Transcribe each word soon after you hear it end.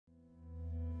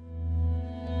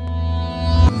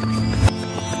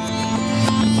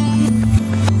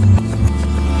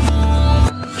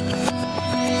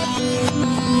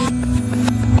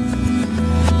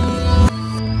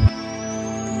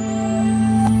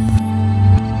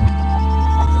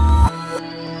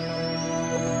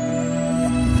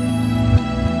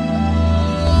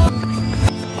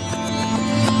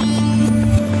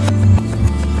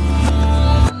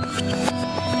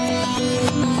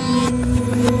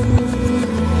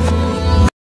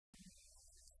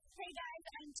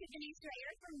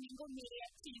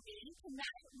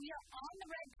Tonight, we are on the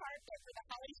red carpet for the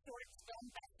Hollyshorts Film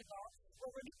Festival, where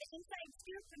we're getting inside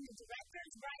scoop from the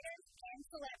directors, writers, and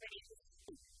celebrities.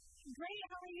 Great,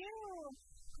 how are you?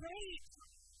 Great.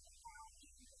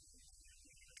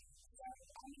 So,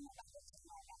 I don't know about this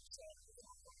tonight, actually.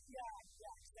 Yeah,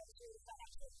 so it's really fun,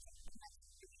 actually.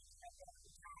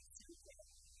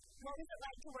 What was it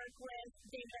like to work with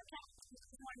David Cat? It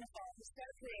was wonderful. It was so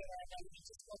creative, and we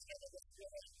just pulled together this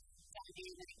really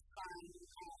dynamic, fun,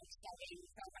 exciting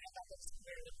film. I thought it was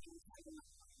really fun.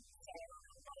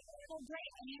 Well,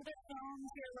 great. Any other films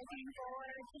you're looking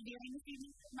forward to viewing this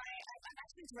evening? I'm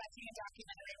actually directing a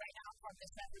documentary right now called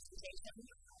This Representation,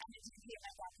 and it's a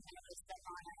my documentary set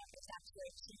on it. It's actually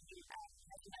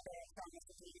another film that's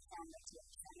a leading film that's going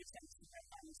to be super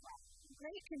fun as well.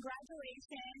 Great.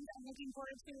 Congratulations. I'm looking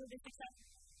forward to the success.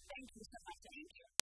 Thank you so much. Thank you.